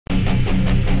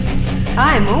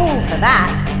I'm all for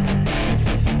that.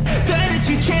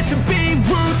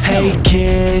 Hey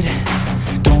kid,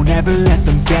 don't ever let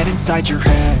them get inside your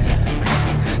head.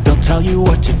 They'll tell you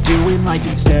what to do in life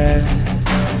instead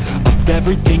of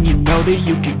everything you know that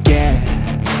you could get.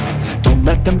 Don't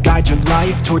let them guide your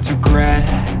life towards regret.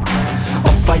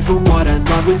 I'll fight for what I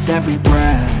love with every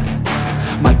breath.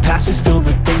 My past is filled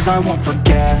with things I won't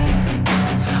forget.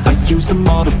 I use them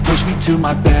all to push me to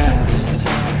my best.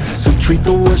 So treat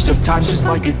the worst of times just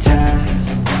like a test.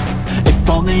 If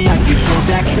only I could go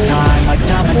back in time, I'd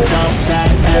tell myself that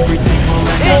everything will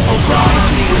end up alright.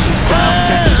 Just push yourself,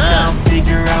 test yourself,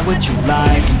 figure out what you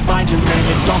like, and find your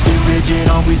limits, don't be rigid,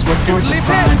 always work towards a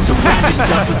prime. Surround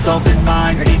yourself with open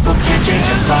minds, people can change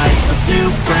your life. A few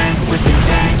friends with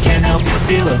intent can help you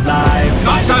feel alive.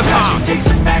 Find some passion, take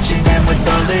some action, and with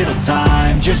a little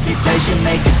time, just be patient,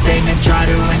 make a statement, try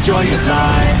to enjoy your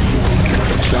life.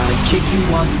 They'll try to kick you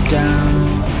while you're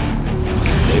down.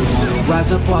 They wanna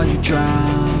rise up while you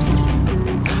drown.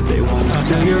 They wanna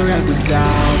fill your head with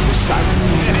doubt. You're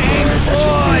silently scared that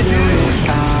you'll figure it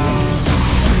out.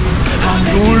 I'll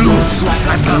make it look like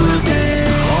I'm losing.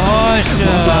 Won't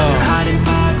bother hiding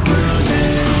my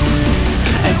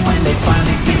bruises. And when they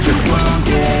finally think you're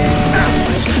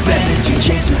wounded, then it's your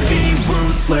chance to be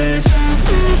ruthless.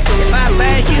 If I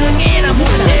bite you again, I'm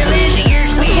gonna tell this of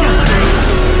your sweet honey.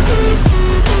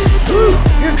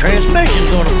 Your transmission's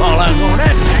gonna fall out on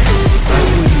that thing. I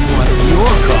wouldn't want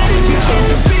your car. It's your chance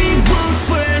to be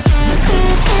ruthless.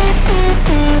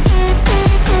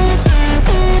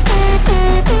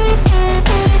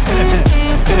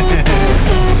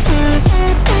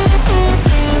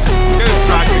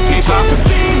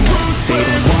 They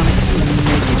don't wanna see me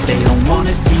make it, they don't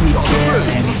wanna see me care.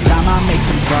 Anytime I make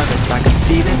some progress, I can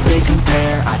see that they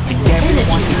compare. I think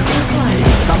everyone's against me,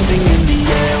 maybe something in the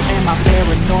air. Am I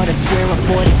paranoid? I swear a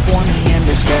boy is born me and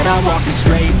they're scared I walk a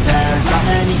straight path. Not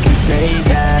many can say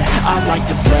that. I like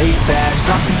to play fast,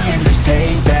 cross me and there's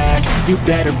payback. You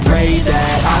better pray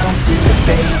that I don't see your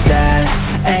face at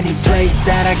any place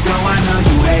that I go. I know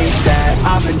you hate that.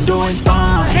 I've been doing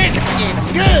fine,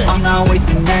 I'm not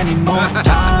wasting any more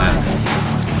time.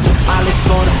 I live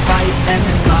for the fight and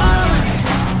the climb,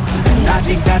 and I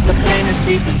think that the pain that's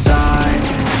deep inside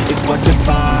is what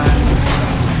defines.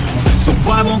 So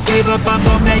I won't give up, I'm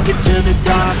gonna make it to the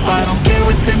top. I don't care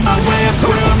what's in my way, I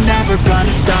swear I'm never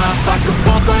gonna stop. I can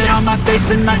fall flat on my face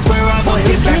and I swear I won't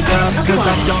get back up. Cause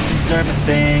I don't deserve a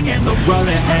thing and the road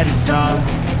ahead is tough.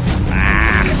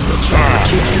 They'll try to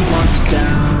kick you while you're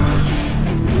down.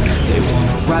 They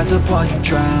wanna rise up while you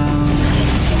drown.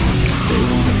 They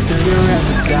wanna fill your head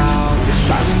with doubt. They're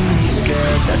silently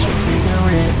scared that you'll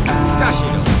figure it out.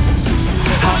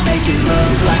 I'll make it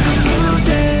look like I'm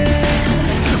losing.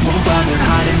 Won't bother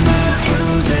hiding my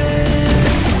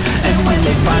bruises. And when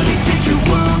they finally think you're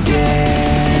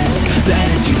wounded, then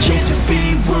it's your chance to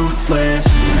be ruthless.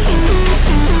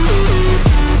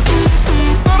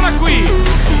 Torna qui!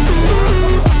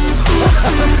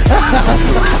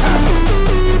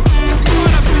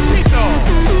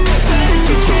 Then it's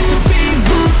your chance to be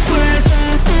ruthless.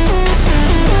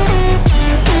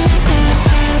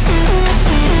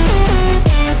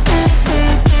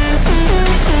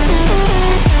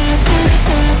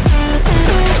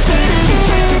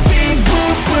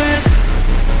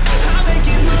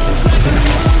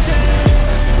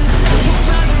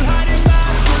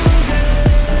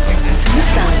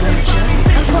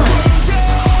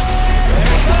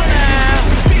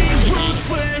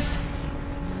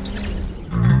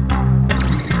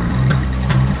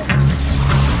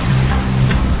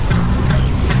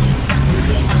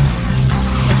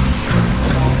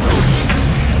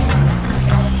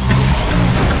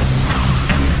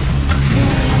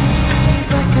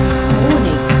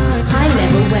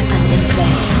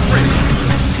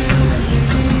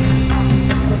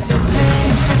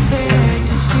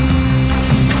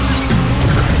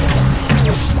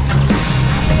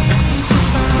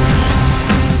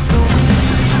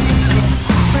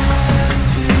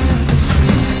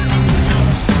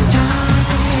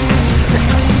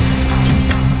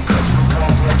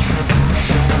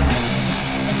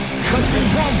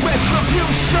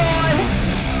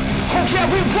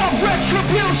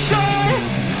 Retribution!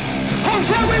 Oh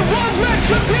yeah, we want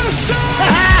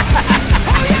retribution!